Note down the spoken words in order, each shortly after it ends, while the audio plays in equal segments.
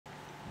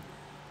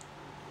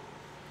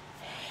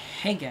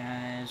Hey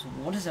guys,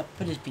 what is up?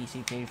 It is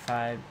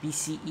ep.54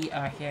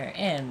 BCER here,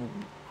 and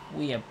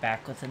we are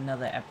back with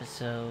another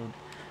episode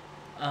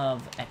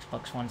of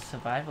Xbox One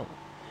Survival.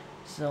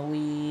 So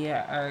we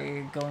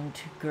are going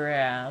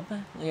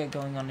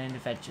on an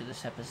adventure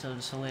this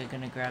episode, so we're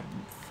going to grab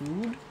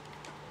food.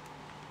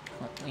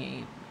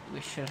 We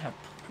should have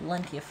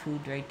plenty of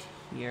food right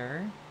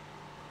here.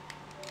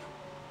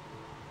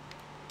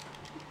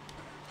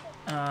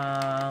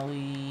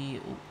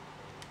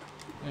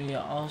 We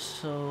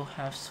also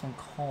have some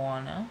coal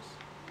on us.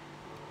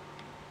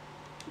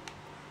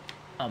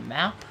 A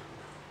map.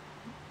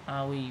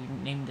 We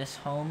named this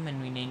home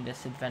and we named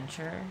this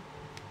adventure.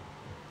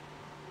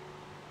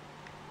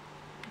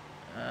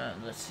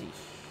 Let's see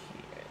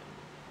here.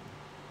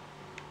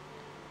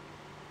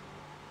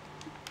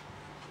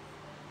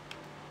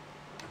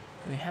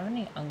 Do we have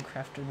any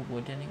uncrafted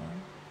wood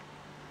anywhere?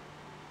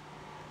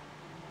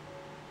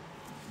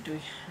 Do we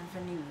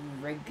have any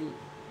regular,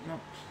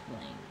 not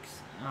planks?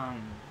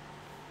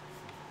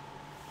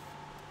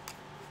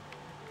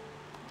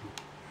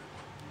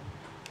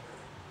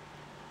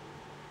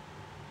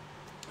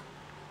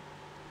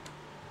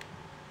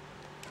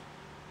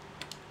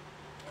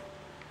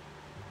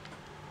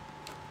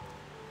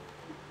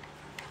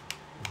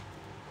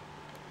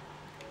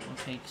 We'll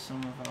take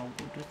some of our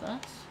wood with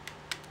us.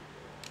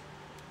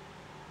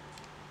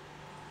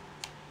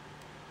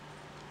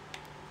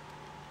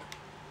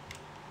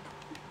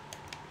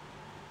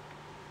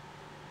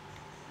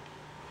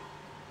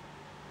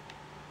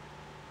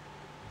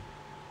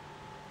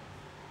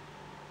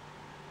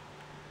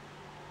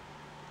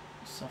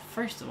 So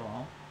first of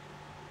all,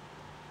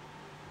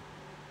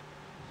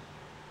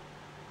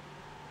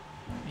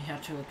 we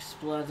have to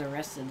explore the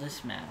rest of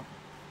this map.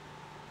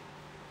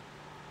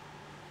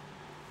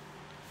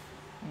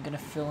 I'm gonna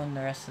fill in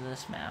the rest of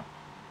this map.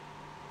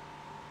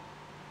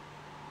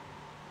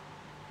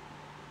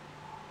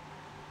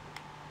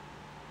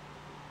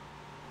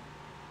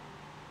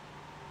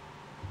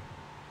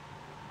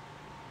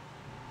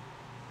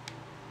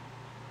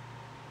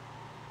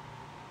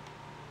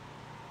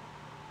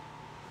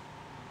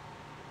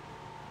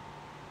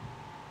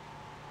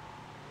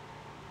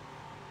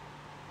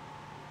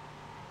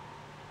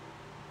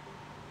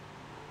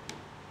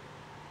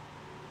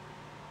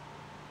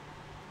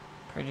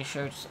 Pretty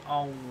sure it's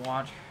all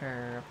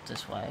water up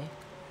this way.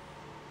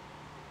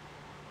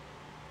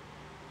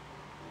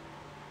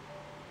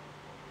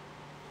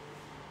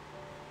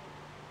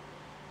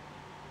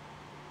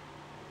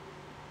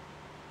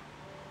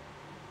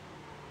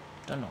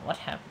 Don't know what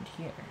happened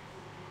here.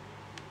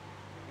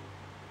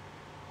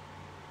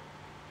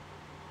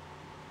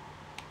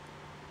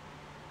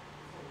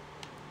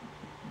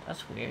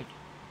 That's weird.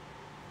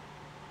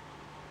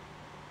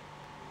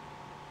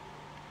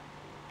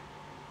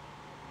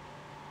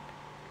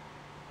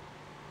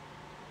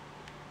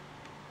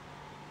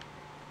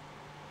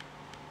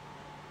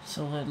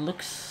 So it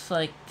looks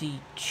like the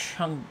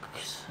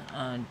chunks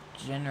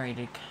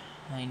generated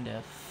kind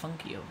of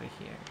funky over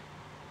here.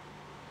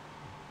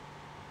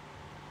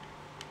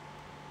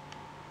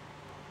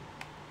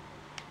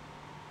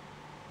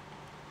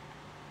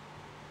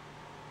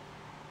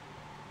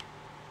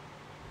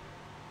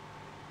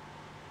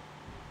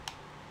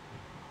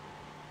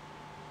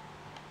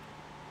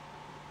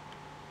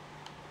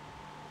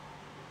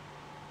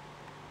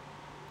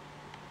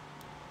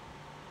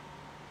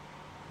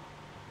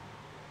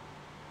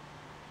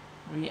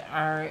 We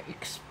are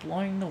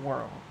exploring the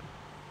world.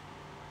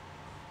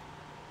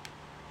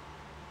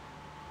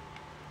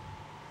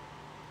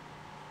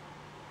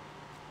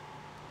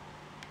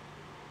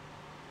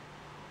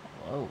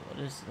 Whoa, what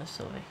is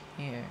this over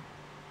here?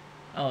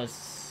 Oh,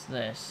 it's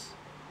this.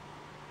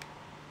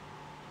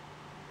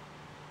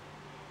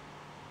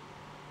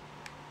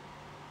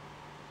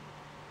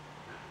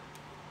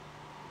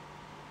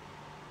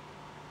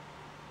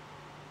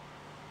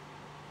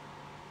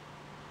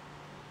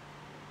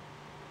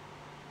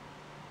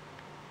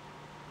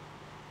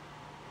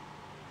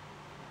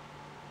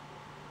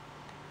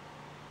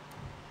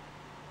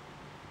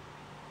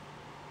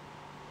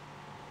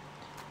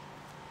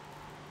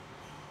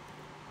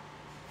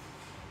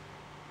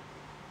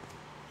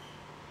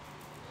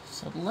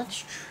 So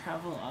let's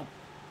travel up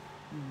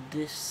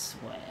this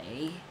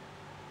way.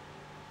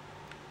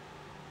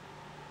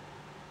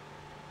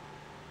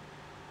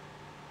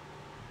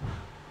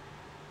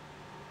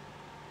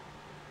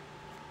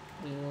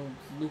 We will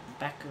loop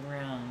back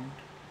around,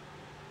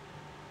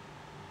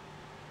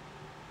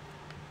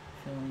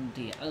 filling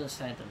the other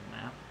side of the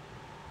map.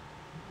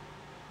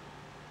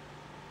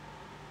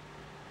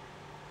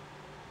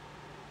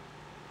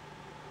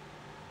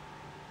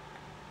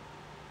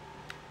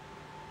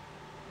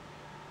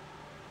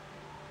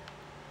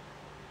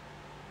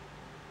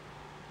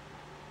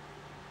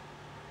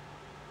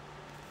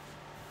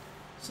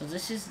 So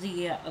this is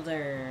the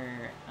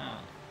other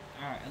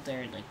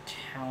like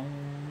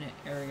town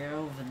area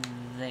over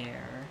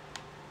there.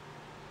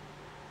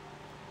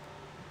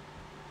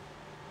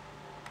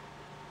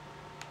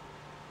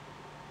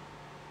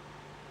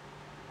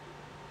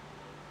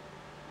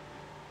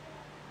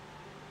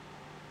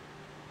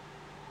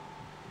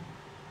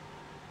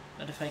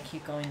 But if I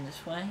keep going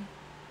this way...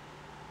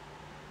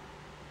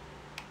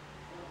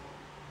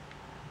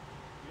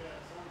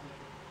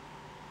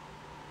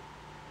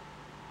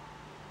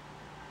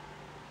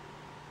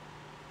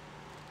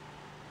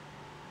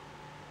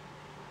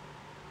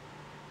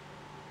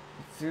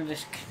 through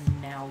this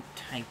canal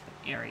type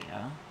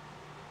area.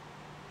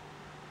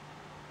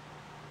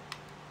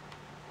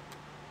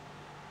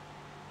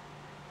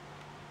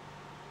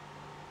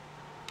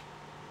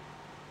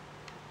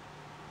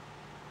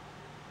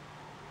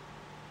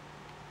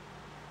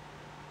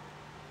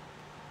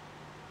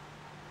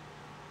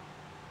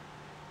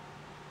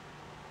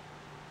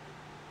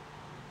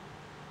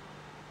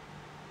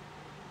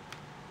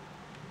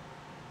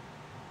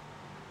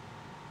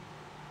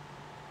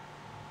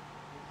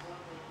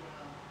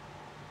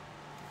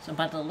 So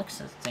by the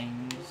looks of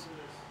things,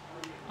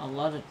 a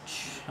lot of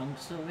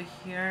chunks over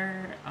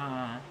here,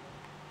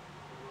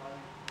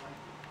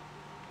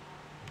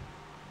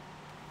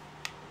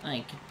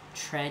 like,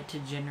 tried to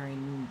generate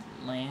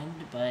land,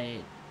 but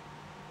it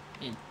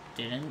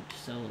didn't,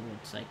 so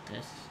it's like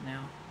this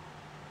now.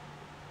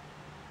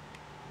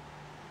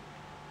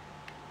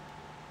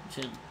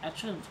 Which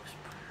actually looks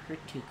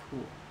pretty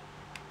cool.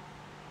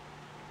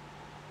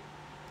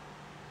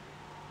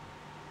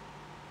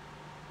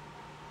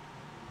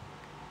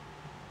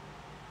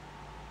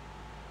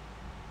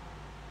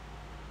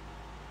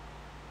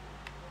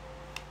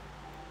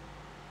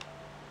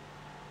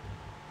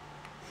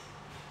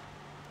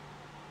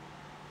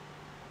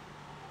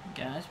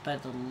 Guys, by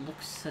the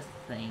looks of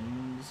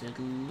things, it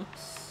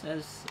looks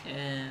as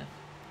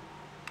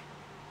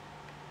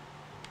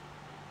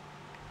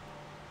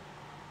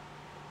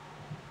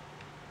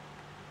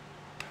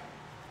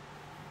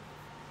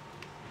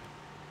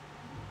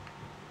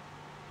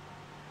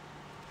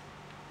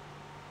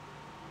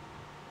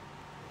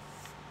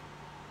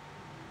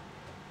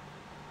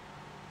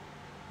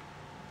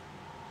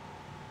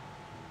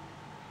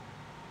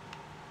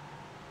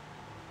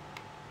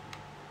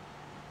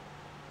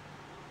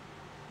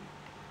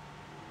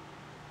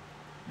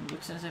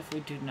if we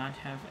do not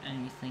have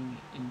anything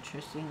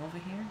interesting over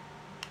here.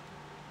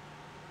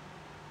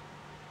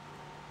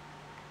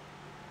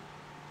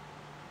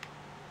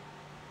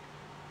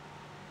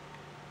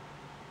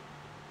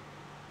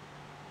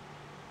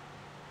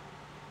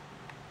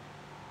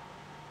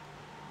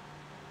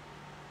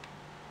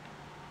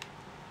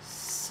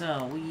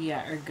 So we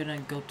are gonna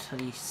go to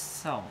the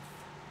south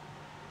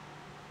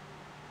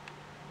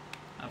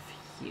of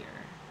here.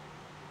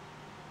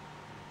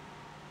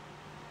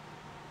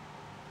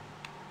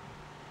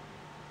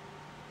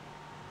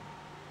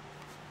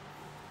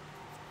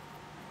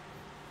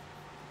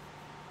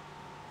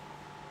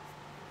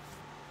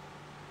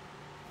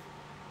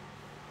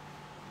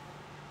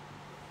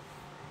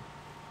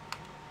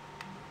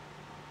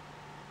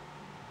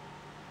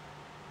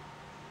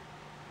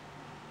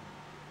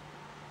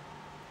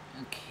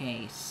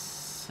 Okay,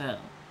 so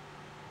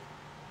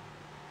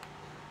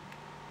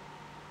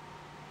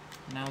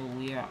now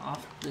we are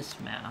off this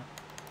map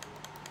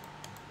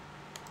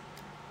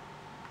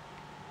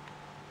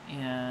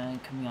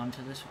and coming on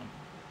to this one.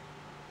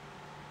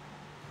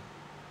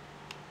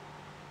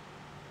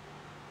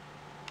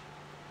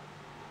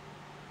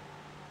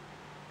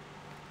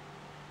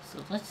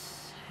 So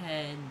let's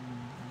head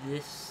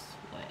this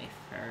way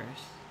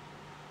first.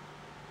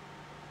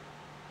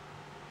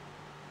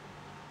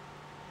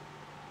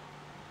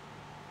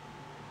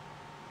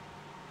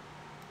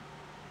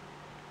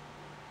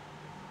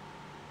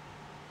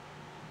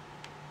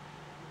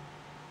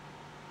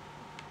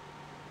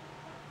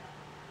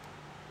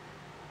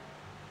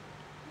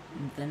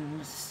 And then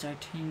let's start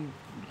turning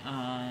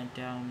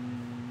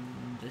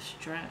down this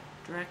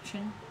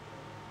direction.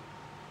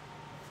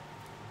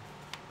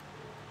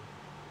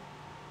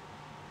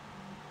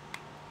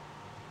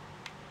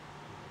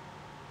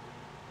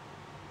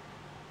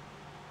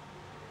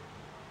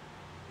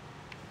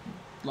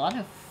 A lot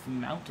of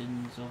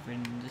mountains over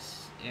in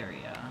this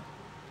area,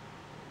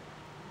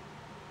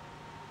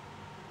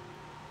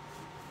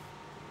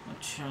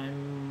 which I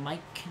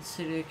might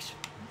consider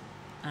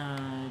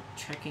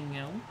checking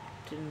out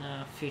in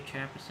a future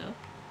episode.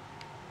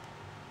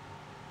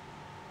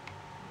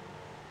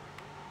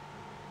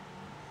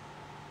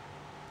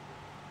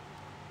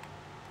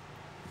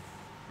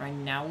 Right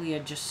now we are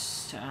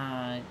just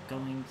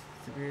going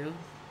through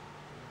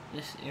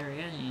this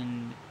area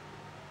and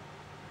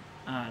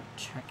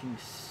checking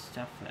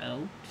stuff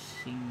out,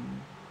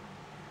 seeing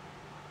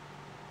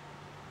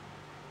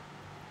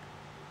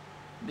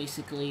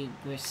basically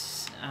we're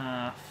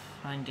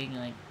finding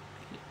like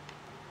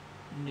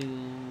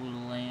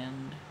new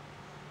land.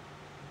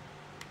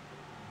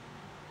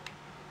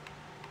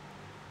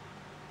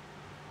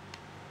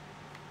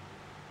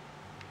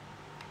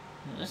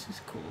 Well, this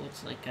is cool.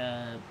 It's like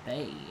a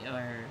bay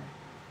or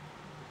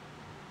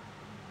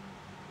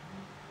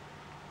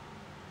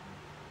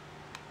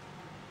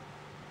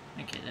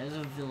okay, there's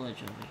a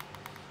village over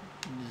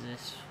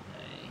this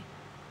way.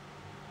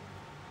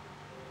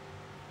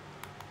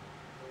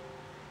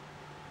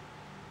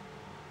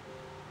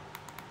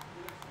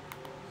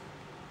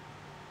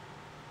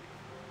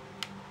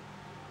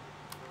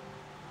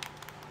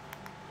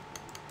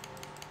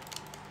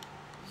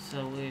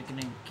 So we're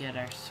gonna get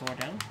our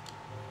sword out,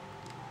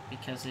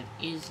 because it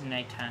is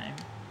nighttime.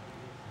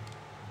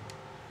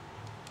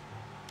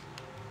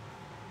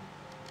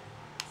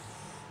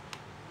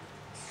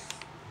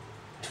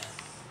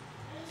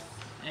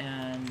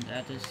 And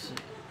that is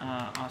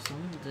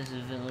awesome. This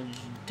village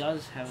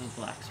does have a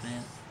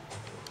blacksmith.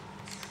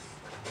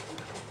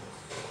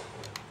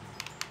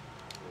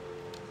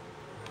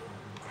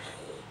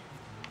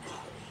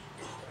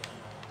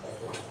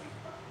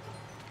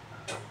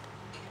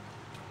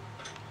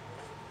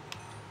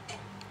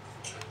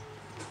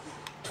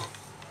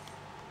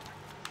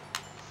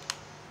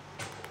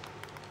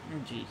 Oh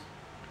jeez.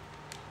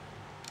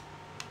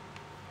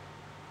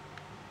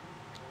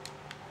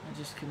 I'm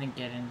just gonna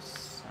get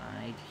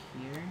inside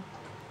here.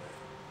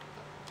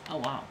 Oh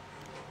wow.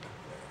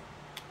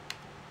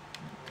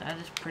 That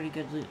is pretty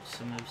good loot.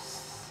 Some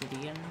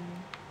obsidian.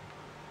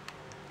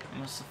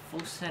 Almost a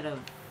full set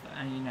of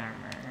iron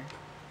armor.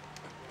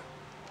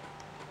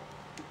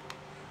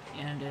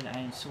 And an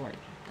iron sword.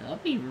 That'll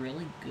be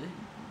really good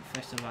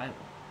for survival.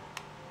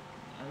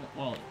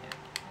 Well,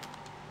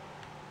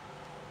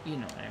 you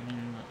know what I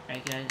mean,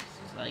 right guys?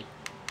 Like,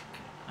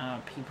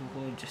 people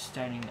who are just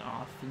starting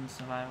off in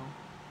survival.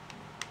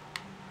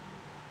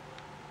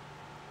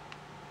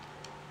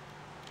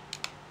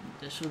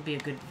 This would be a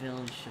good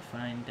village to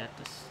find at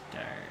the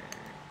start.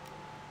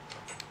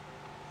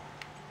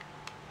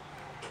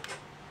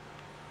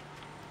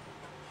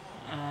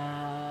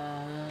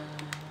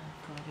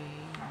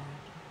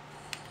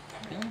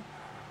 Really?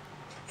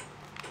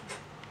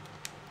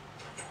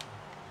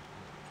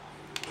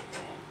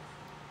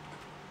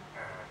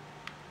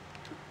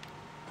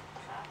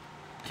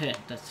 Okay,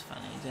 that's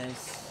funny.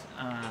 There's,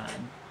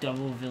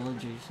 double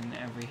villagers in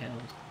every hill.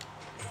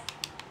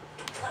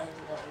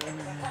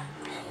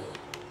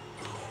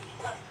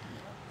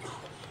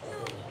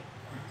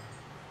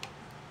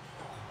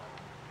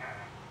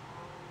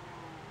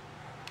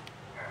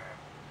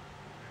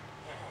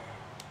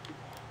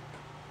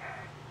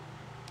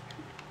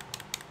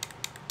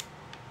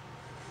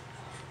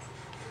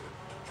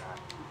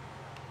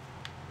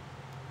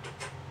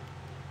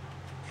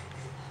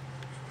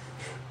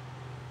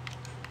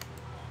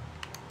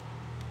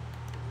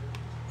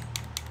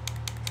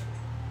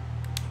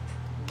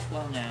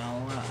 Well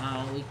now,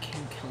 we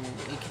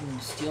can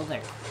steal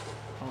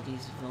all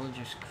these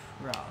villagers'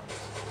 crops.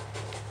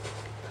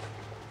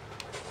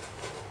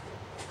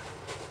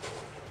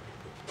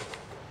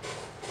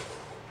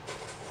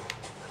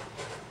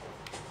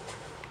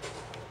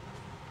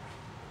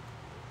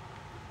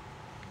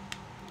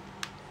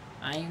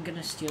 I am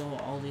gonna steal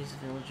all these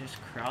villagers'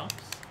 crops.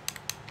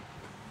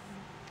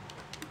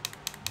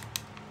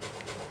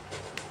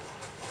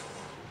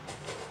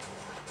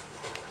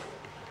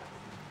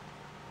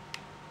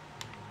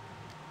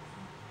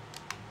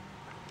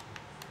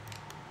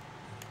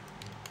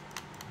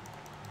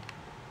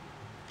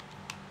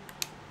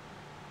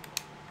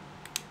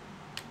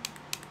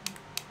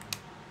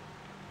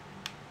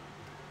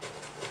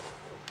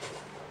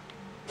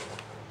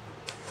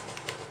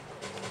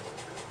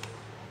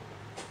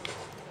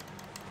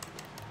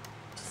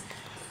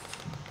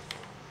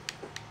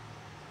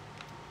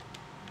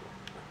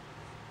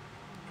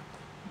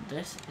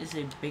 This is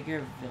a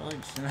bigger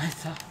village than I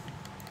thought.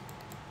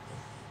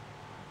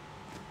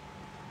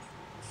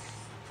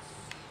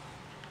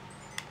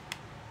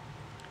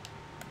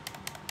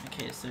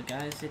 Okay, so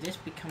guys, it is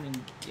becoming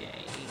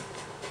day.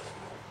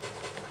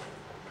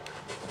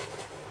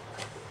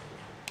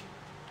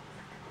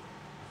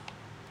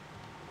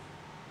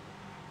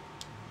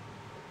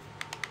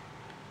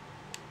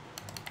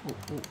 Oh,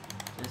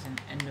 there's an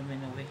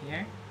enderman over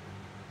here.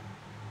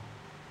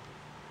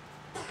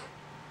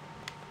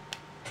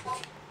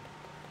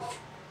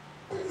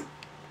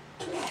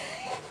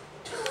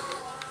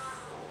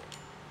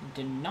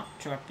 Did not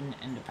drop an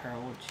ender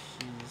pearl, which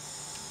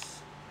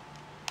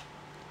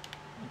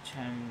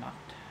I'm not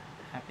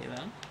happy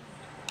about.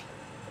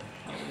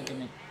 Oh, we're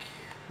gonna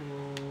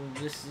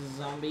kill this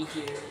zombie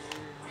here.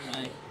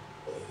 Right.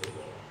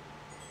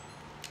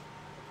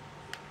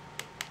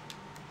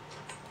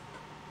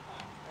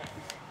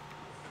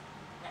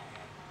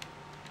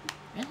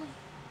 Really?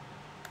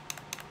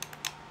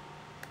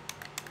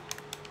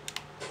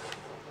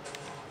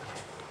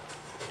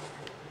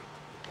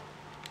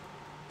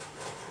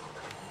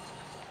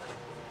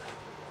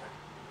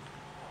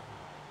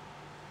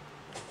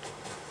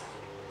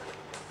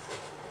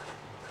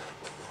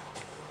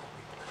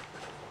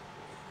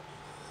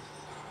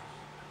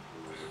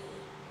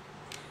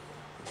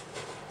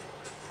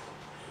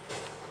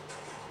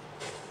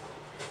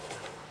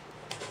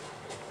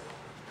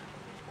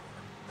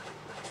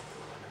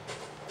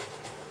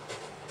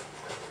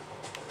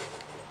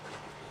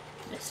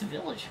 This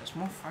village has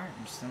more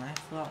farms than I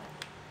thought.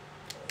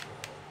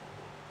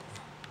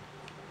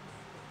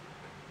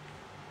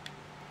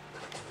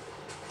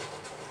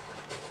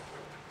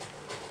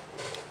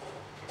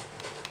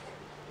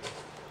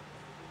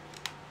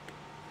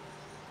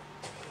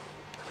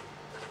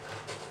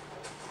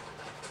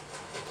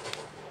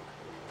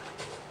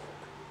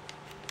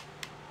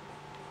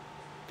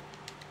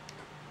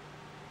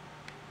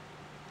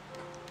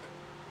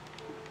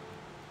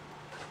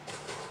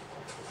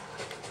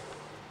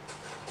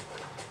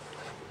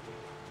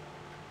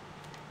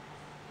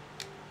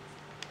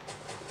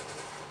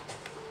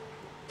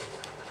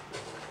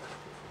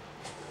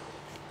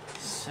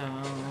 So,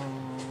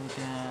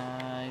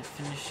 I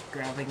finished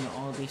grabbing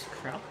all these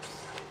crops.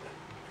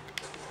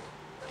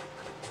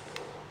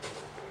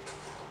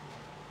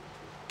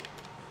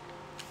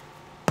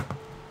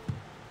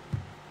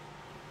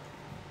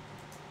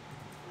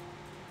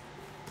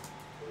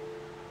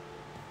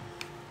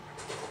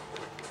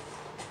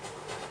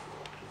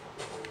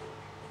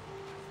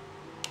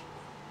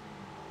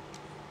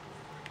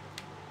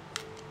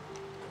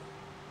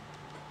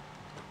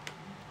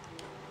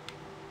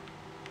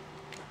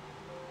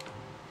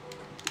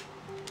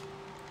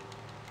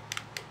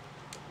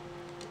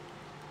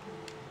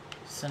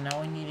 So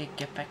now we need to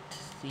get back to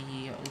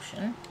the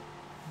ocean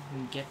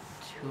and get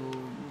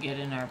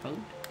in our boat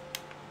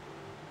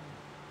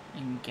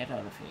and get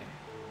out of here.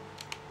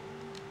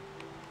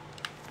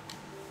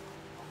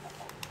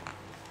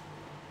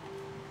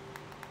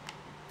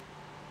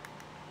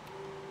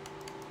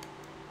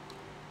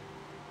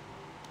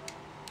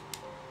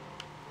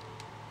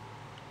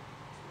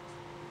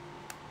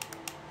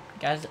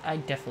 Guys, I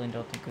definitely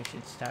don't think we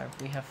should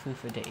starve. We have food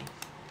for days.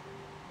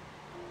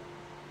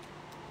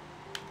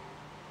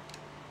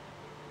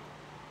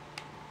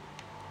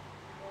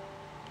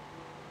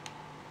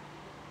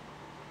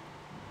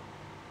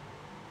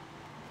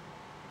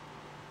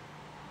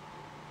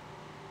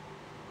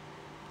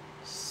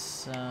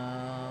 So,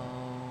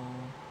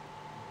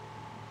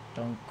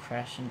 don't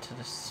crash into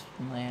this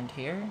land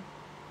here.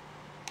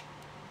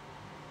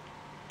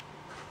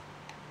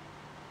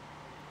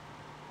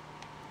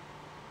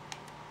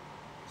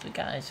 So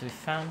guys, we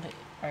found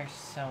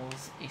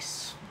ourselves a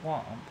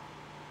swamp.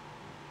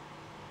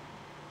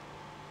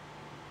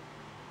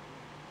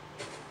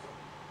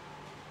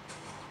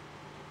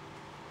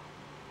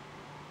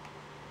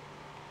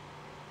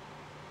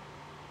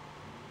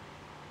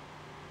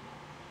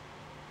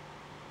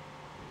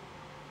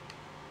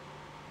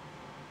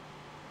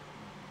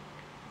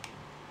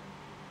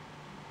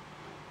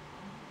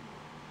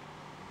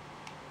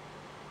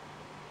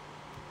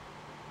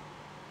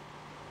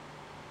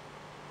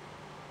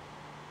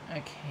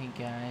 Okay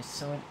guys,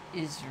 so it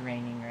is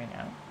raining right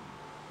now,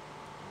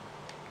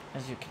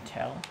 as you can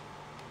tell.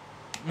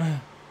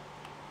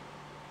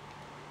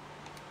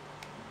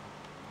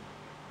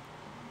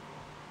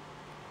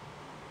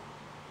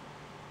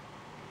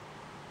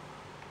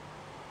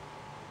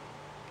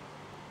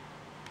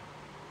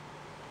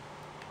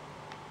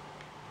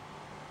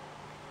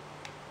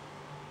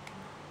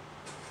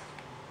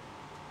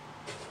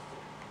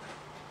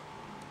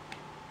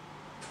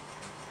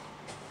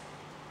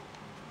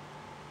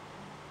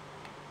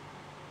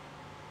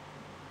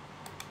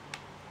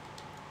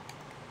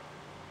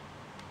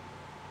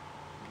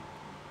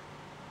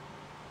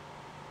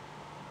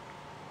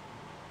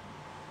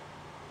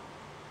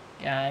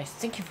 Guys,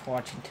 thank you for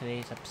watching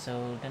today's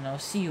episode, and I'll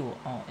see you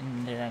all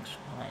in the next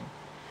one.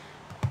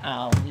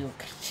 We will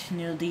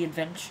continue the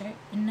adventure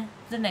in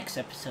the next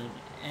episode,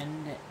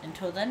 and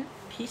until then,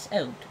 peace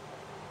out.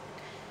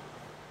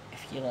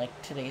 If you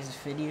liked today's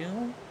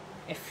video,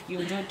 if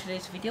you enjoyed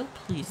today's video,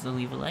 please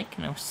leave a like,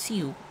 and I'll see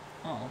you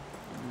all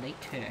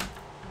later.